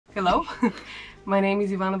Hello, my name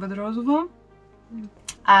is Ivana Bedrozova.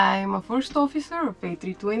 I'm a first officer of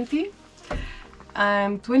A320.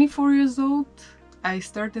 I'm 24 years old. I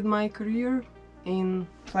started my career in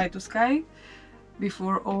Fly2Sky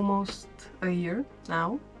before almost a year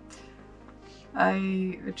now.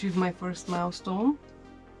 I achieved my first milestone.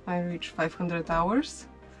 I reached 500 hours.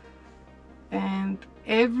 And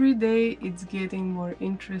every day it's getting more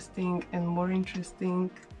interesting and more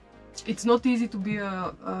interesting. It's not easy to be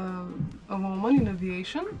a woman in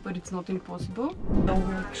aviation, but it's not impossible. So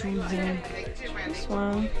we're choosing this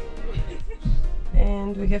one,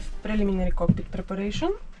 and we have preliminary cockpit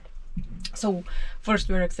preparation. So first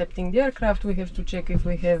we're accepting the aircraft. We have to check if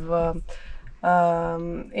we have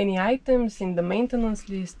any items in the maintenance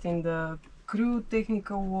list, in the crew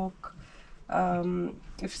technical walk,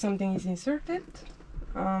 if something is inserted.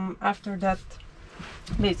 After that,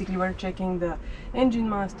 basically we're checking the engine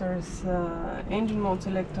masters, engine mode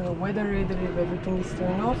selector, weather radar, if everything is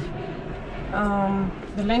turned off.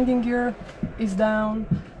 The landing gear is down,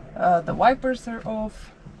 the wipers are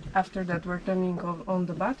off. After that we're turning on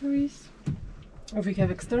the batteries. If we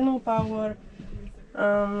have external power,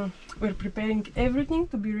 we're preparing everything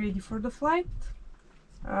to be ready for the flight.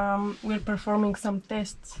 We're performing some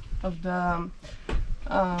tests of the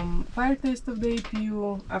fire test of the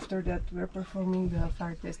APU. After that we're performing the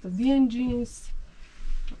fire test of the engines.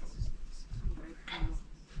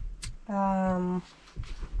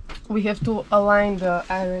 We have to align the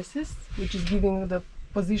IRSs, which is giving the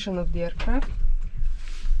position of the aircraft.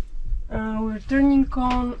 We're turning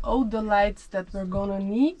on all the lights that we're gonna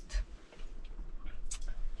need.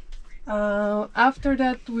 After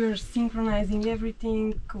that we're synchronizing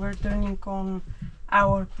everything. We're turning on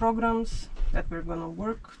our programs that we're gonna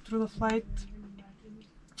work through the flight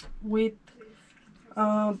with.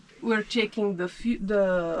 We're checking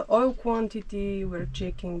the oil quantity, we're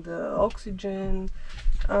checking the oxygen,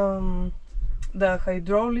 the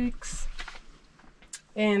hydraulics,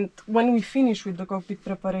 and when we finish with the cockpit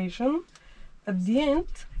preparation, at the end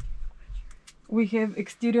we have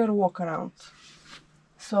exterior walk around.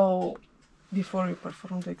 So before we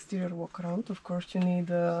perform the exterior walk around, of course you need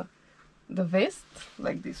the vest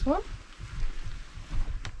like this one.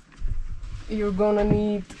 You're gonna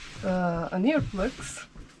need an earplugs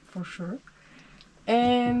for sure,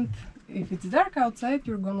 and if it's dark outside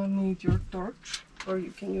you're gonna need your torch, or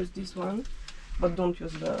you can use this one, but don't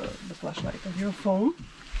use the flashlight of your phone.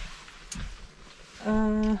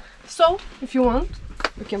 So if you want,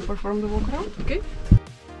 we can perform the walk around, okay?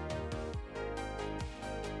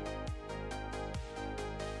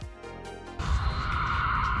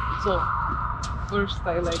 So first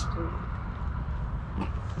I like to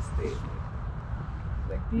stay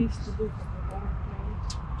like this to look at the airplane,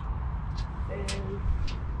 and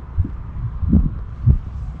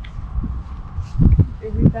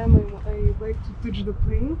every time I like to touch the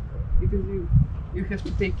plane, because you have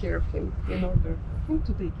to take care of him in order for him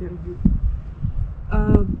to take care of you.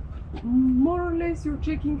 More or less you're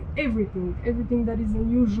checking everything that is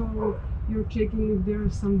unusual. You're checking if there are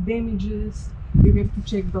some damages. You have to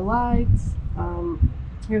check the lights,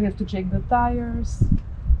 you have to check the tires,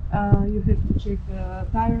 you have to check the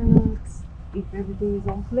tire nuts, if everything is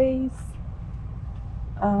on place.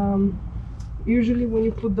 Usually when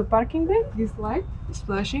you put the parking brake, this light is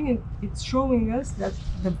flashing and it's showing us that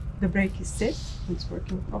the brake is set, it's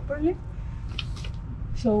working properly.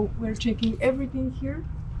 So we're checking everything here.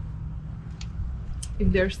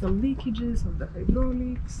 If there's some leakages of the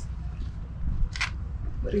hydraulics,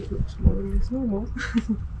 but it looks more or less normal.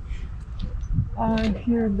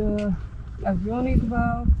 Here the avionic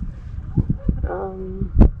valve.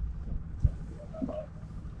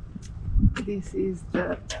 This is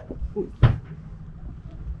the food.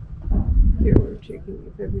 Here we're checking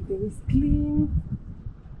if everything is clean.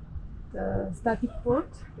 The static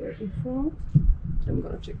port there in front. I'm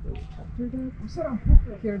gonna check them after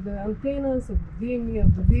that. Here the antennas of the VME,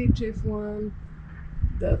 of the VHF one.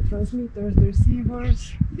 The transmitters, the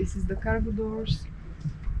receivers. This is the cargo doors.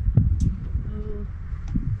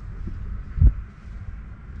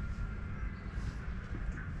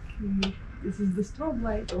 Okay. This is the strobe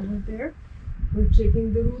light over there. We're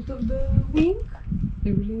checking the root of the wing.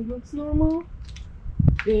 Everything looks normal.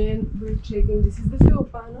 And we're checking, this is the fuel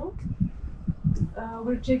panel.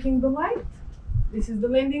 We're checking the light. This is the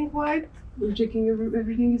landing light. We're checking if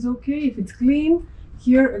everything is okay, if it's clean.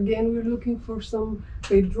 Here again we're looking for some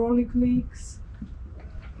hydraulic leaks,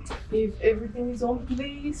 if everything is on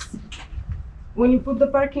place. When you put the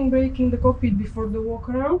parking brake in the cockpit before the walk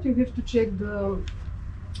around, you have to check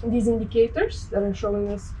these indicators that are showing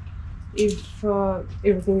us if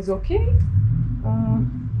everything is okay.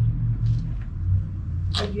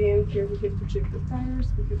 Again, here we have to check the tires,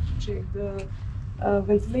 we have to check the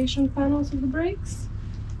ventilation panels of the brakes.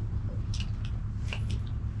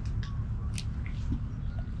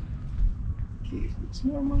 Okay, it looks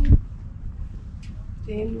normal.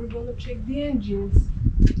 Then we're gonna check the engines.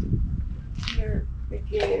 Here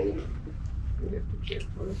again, we have to check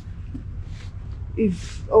for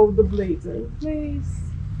if all the blades are in place.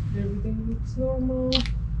 Everything looks normal.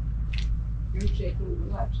 You're checking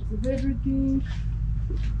the latches of everything.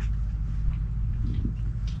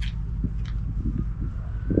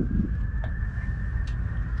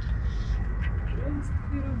 Just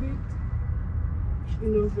a little bit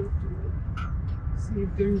in order to see if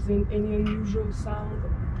there isn't any unusual sound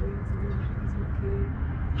of the blades and everything is okay.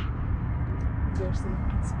 There's some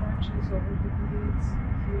scratches over the blades.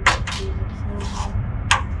 Here it looks normal.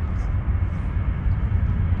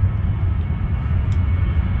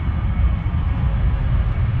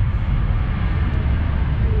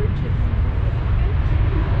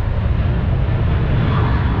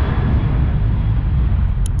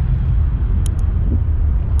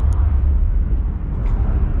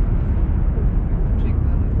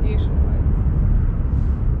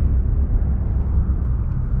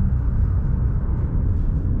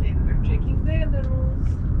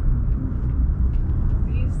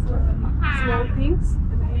 Things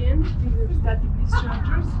at the end, these are static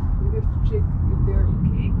dischargers. We have to check if they're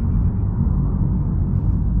okay.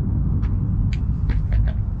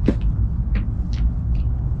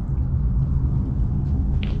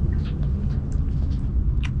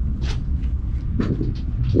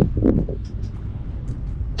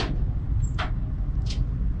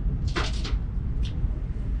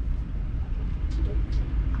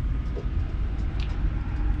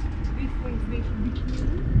 These things, they should be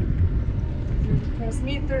clean.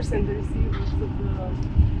 Transmitters and the receivers of the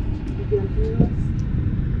antennas.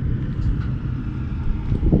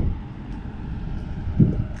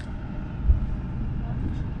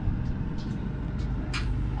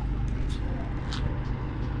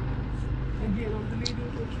 Again, on the leading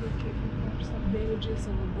edge, we're checking for some damages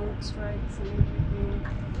on the board strikes and everything.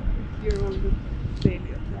 Here on the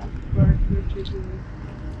belly of that part, we're checking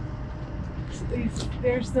if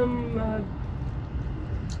there's some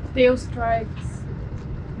tail strikes.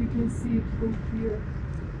 You can see it from here.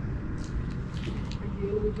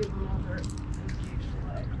 Again, we have another indication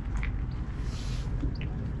light.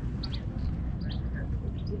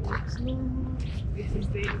 Looks normal. This is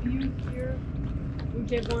the view here. We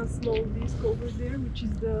have one small disc over there, which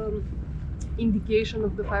is the indication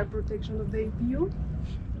of the fire protection of the APU.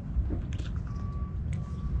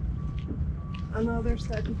 Another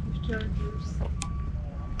static dischargers.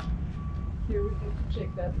 Here we have to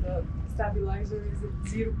check that the stabilizer is at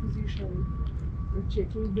 0 position. We're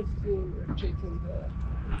checking the fin, we're checking the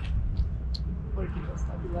vertical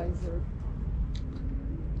stabilizer.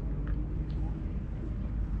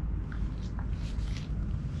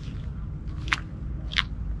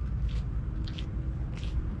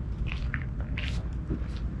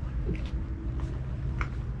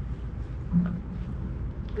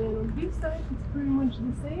 Then on this side, it's pretty much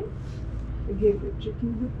the same. Again, we're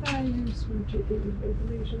checking the tires, we're checking the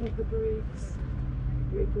ventilation of the brakes,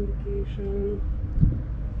 brake indication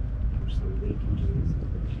for some leakages.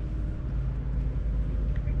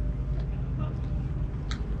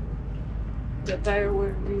 The tire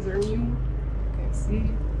wear, these are new, you can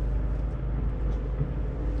see.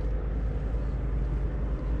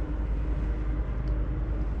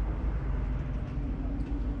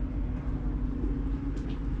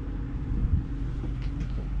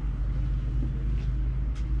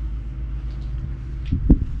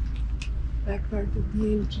 Back part of the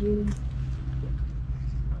engine.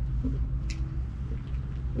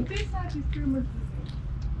 On this side is pretty much the same.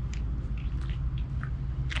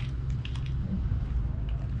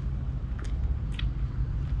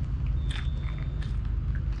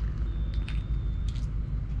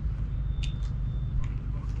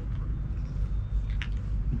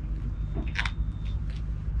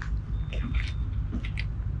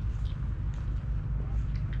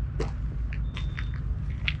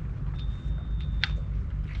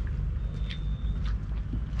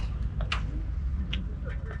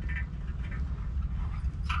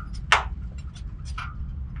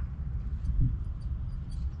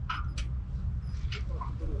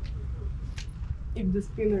 If the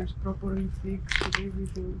spinner is properly fixed, if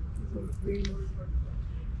everything is in place.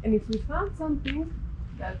 And if we found something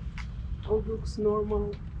that all looks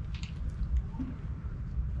normal,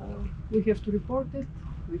 we have to report it.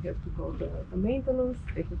 We have to call the maintenance,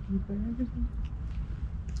 they have to repair everything.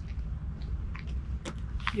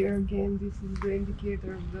 Here again, this is the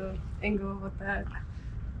indicator of the angle of attack.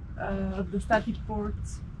 the static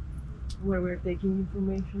ports where we're taking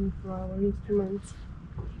information from our instruments.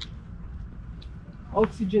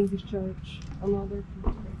 Oxygen discharge, another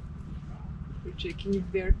filter. We're checking if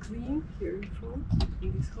they're clean here in front,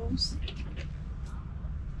 in this hose.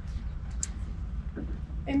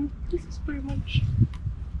 And this is pretty much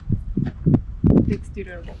the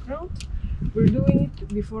exterior background. We're doing it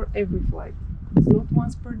before every flight. It's not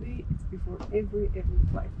once per day, it's before every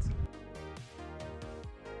flight.